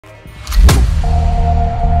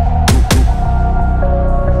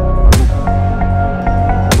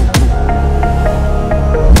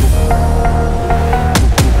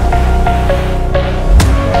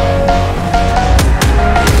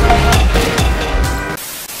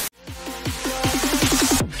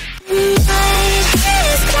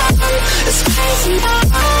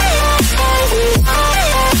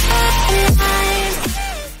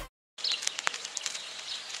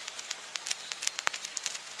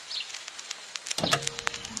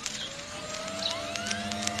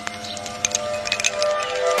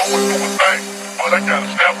But I gotta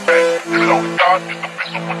snap back. Hit it on the dot, it's the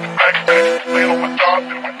pistol with the backpack. Lay it on my job,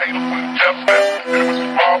 hit it with haters with the chest back. Hit it with the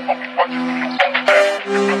mob, I'll be watching through your phone tap.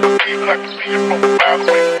 You feel the beat, but I can see it from a mile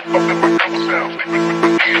away. Up in my cover sound, sleeping with my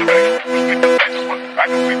key today. You speak the faces, but I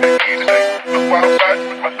can see that key today. Look why I'm back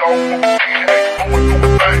with my dog, won't see it. Hey, I'm going through a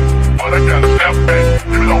thing, but I gotta snap back.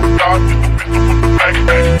 Hit it on the dot, it's the pistol with the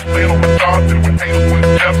backpack. Lay it on my job, hit it with haters with the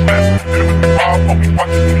chest back. Hit it with the mob, I'll be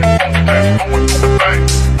watching through your phone tap. I'm going through a thing,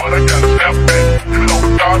 but I gotta snap back. Hit it on the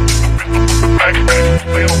dot, it's the pistol with the backpack.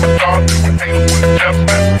 Lay it on my job, hit it with haters with the chest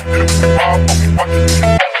back. Hit it with the mob, I'll be watching through your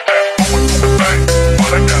phone tap. I'm going through a thing,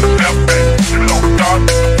 but I gotta snap back. Hit it on the dot,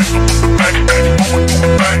 it's the pistol with the backpack. I'm going through a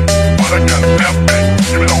thing, but I gotta snap back.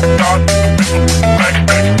 Hit it on the dot, it's the pistol with the backpack.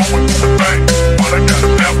 I'm going through a thing, but I gotta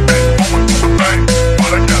snap back. I'm going through a thing, but I gotta snap back. I'm going through a thing, I'm going through a thing,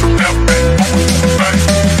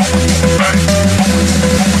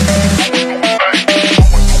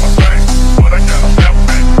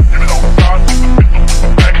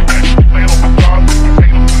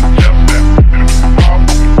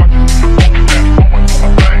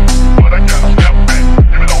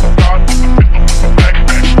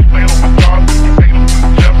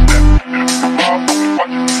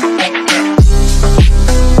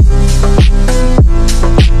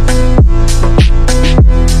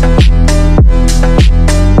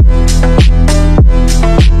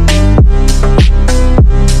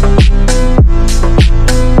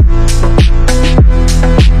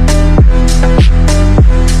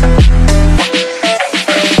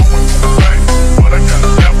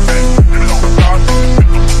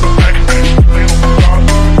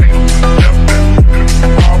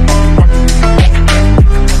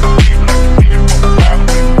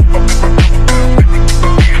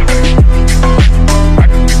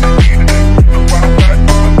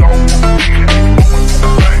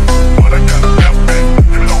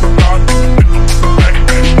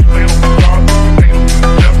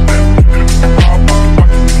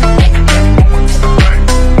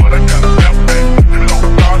 through a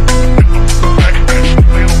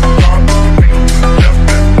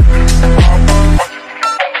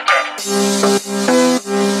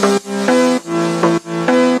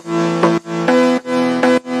thing, but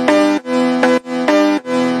I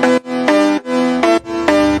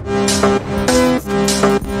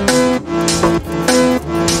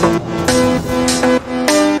gotta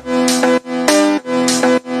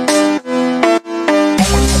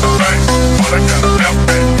snap back.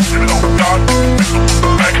 Hit it on the dot, it's the pistol with the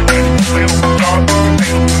backpack. Lay it on my job, hit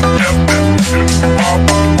it with haters with the chest back. Hit it with the mob,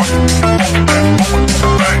 I'll be watching through your phone tap. I'm going through a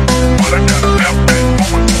thing, but I gotta snap back.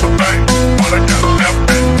 Hit it on the dot, it's the pistol with the backpack. Lay it on my job, hit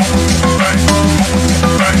it with haters with the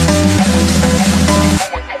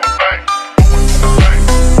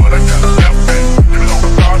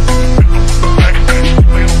chest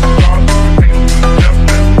back.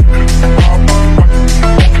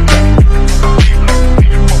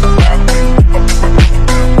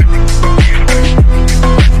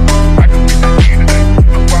 Hit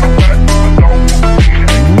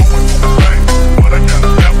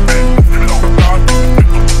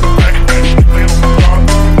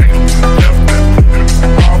it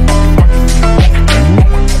with the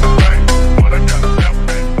mob, I'll be watching through your phone tap.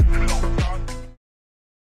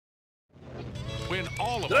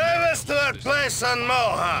 On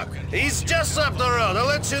Mohawk. He's just up the road. I'll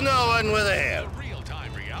let you know when we're there. A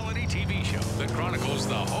real-time reality TV show that chronicles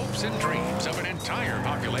the hopes and dreams of an entire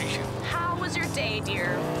population. How was your day,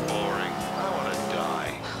 dear? Boring. I want to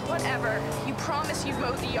die. Whatever. You promised you'd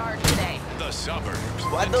mow the yard today. The suburbs.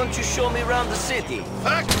 Why don't you show me around the city?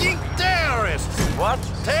 Fucking terrorists! What?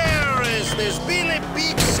 Terrorists! There's been a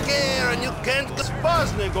big scare and you can't...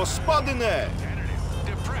 Spazny, gospodine!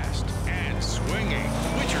 Depressed and swinging.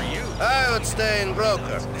 Which are you? I would stay in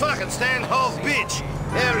broker. Fucking stay in Hove Beach.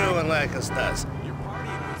 Everyone like us does.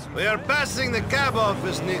 We are passing the cab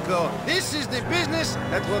office, Nico. This is the business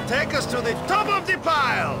that will take us to the top of the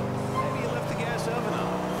pile. Maybe you left the gas oven on.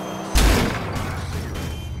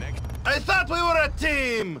 I thought we were a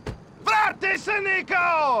team. Vrati se,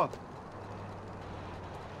 Nico!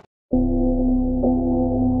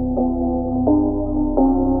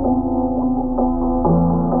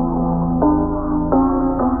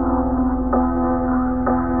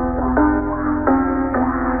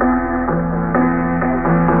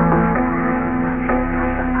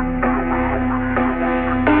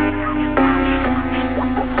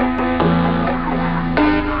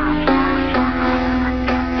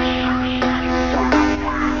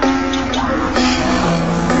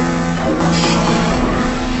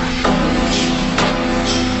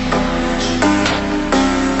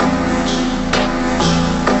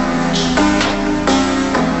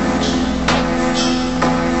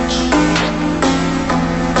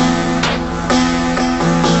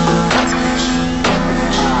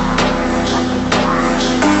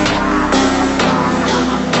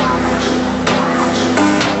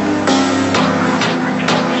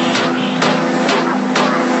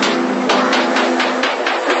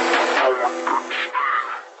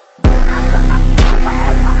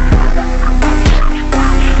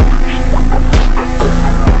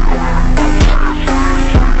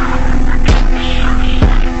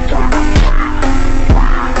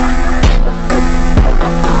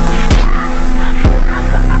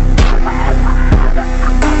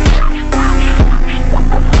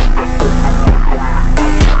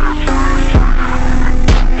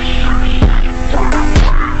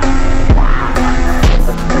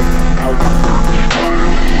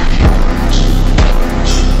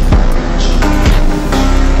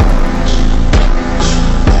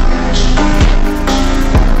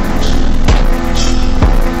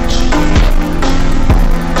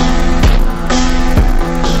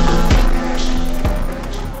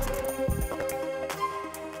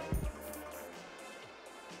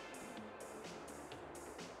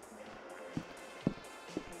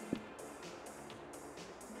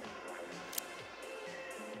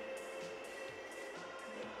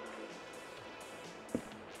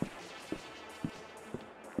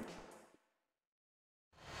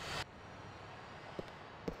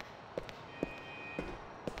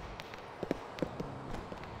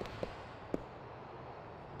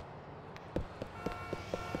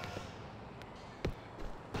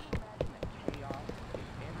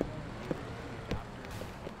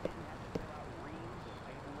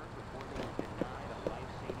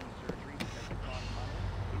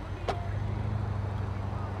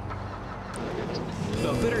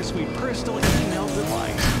 bittersweet personal email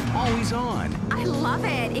device. Always on. I love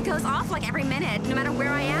it. It goes off like every minute. No matter where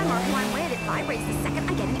I am or who I'm with, it vibrates the second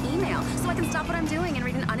I get an email. So I can stop what I'm doing and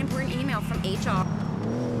read an unimportant email from HR.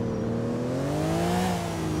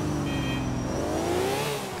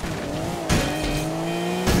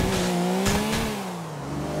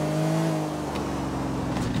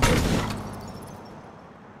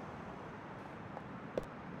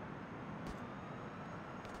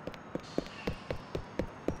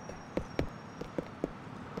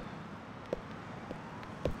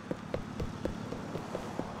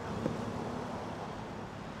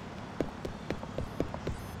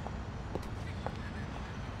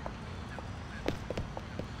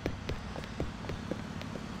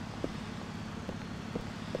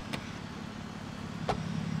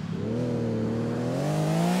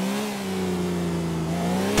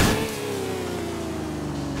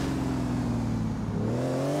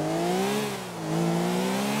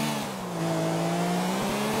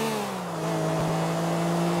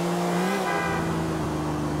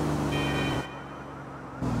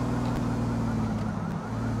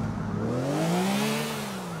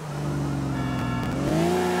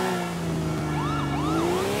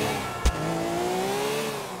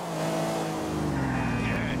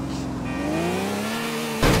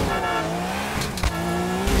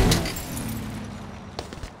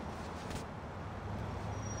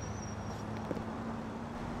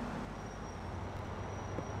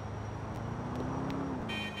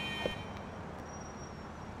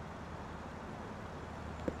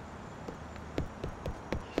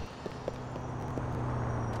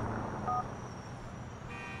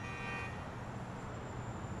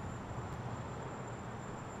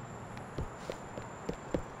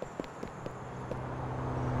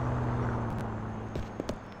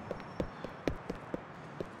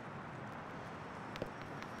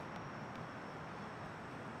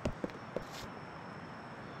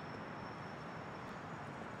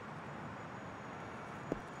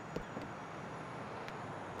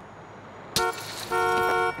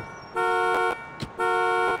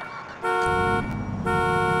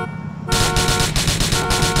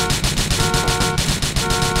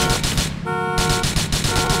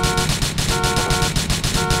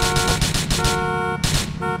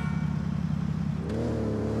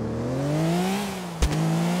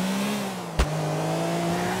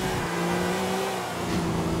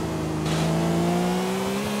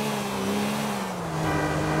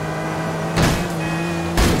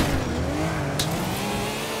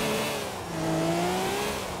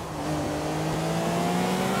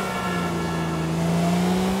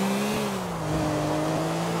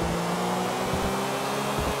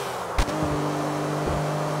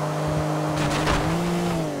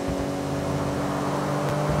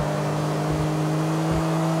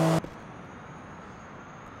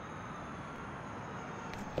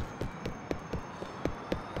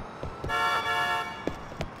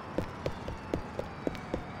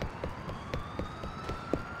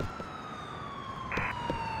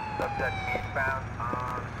 Subject eastbound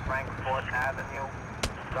on Frankfort Avenue,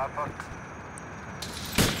 Suffolk.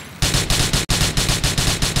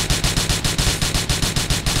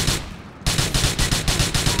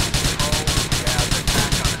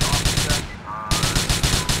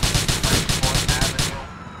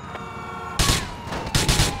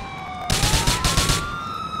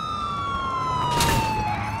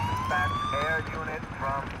 Unit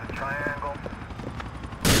from the Triangle.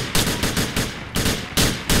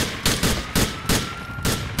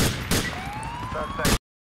 Suspect